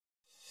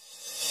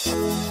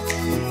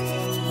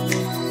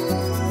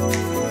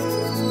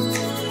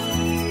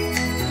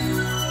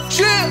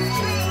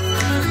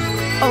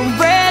A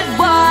red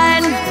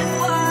wine,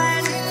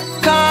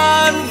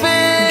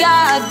 convict,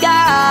 Gaga.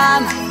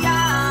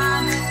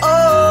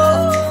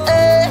 Oh,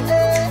 eh.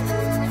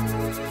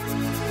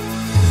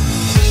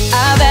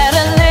 I've had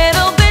a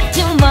little bit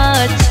too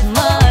much.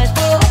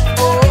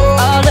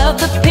 All of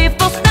the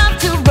people stop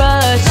to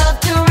rush,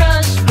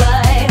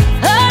 right?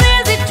 An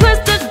easy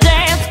twist to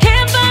dance,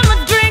 can't find my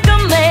drink,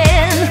 I'm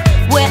in.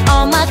 Where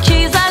all my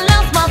keys, I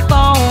lost my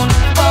phone.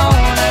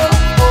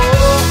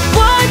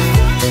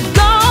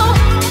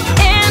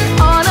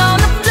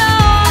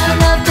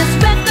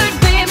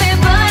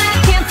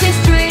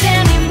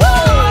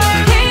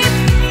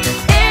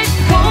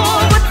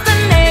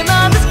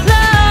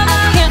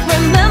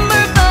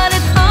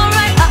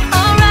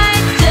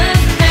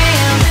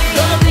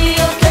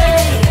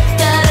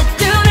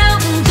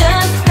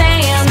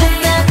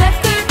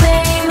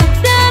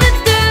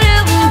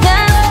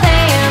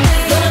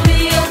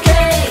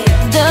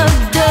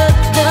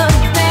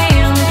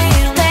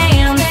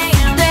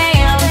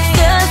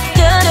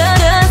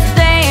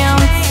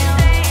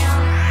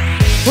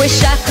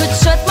 Wish I could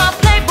shut my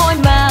Playboy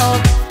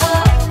mouth.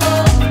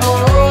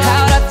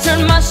 How'd I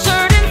turn my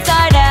shirt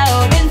inside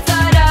out,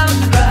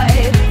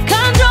 right?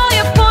 Control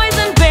your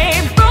poison,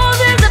 babe.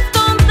 Roses are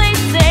thorns, they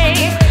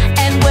say,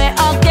 and we're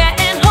all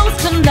getting hoes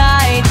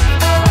tonight.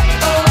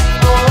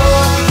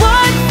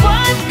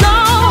 What's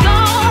going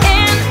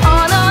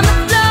on the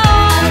floor?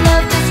 I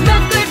love this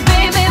record,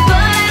 baby,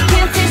 but I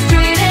can't see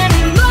straight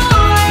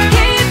anymore.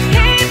 Keep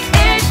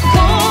it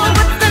cool.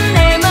 What's the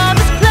name of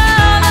this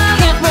club? I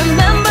can't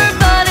remember.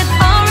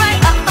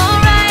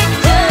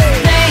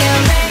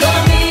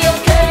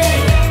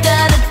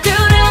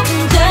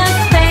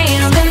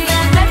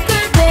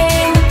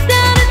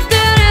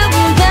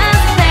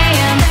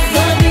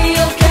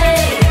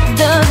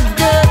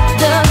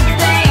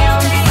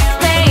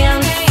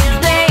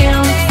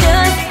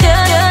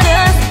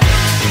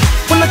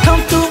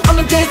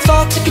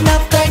 Checking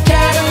out that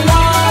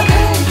catalog.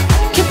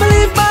 Can't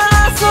believe my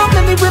eyes, so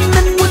many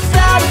women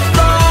without a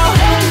flaw.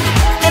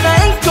 And I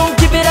ain't gon'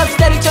 give it up,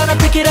 steady tryna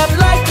pick it up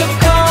like a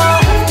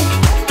car.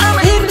 I'ma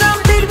hit it up,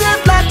 beat it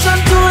up, latch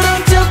onto it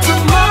until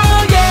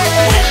tomorrow,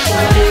 yeah.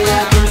 Shawty,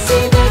 I can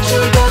see that you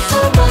got so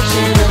much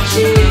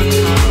energy.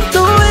 The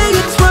way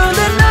you're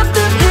twirling up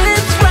them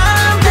hips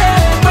round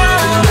and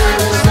round.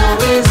 There's no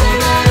reason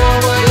at all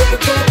why you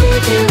can't be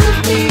here with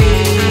me.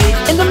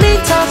 In the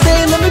meantime,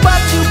 say, let me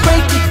watch you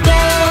break it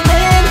down.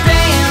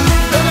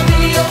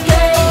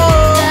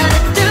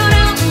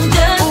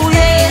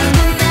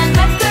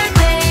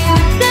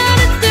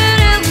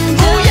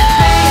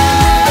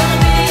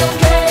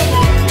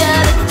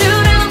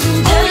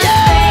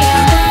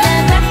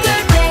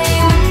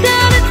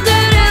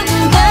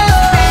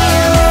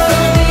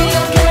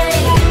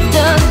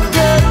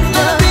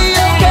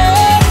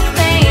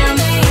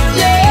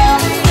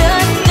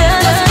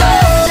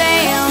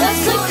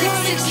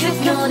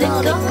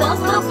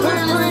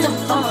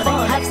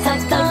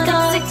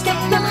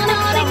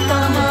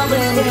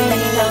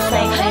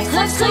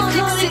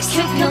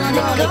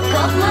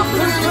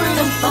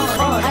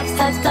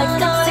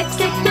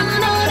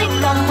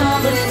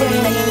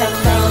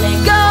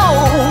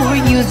 Go,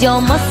 use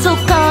your muscle,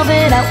 carve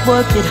it out,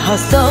 work it,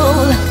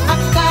 hustle. I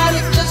got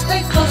it, just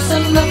stay close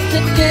enough to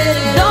get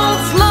it. Don't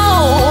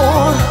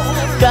slow,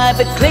 drive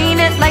it, clean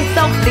it, lights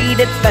out, feed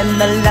it, spend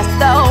the last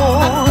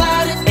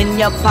though in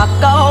your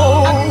pocket.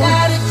 I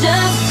got it,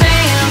 just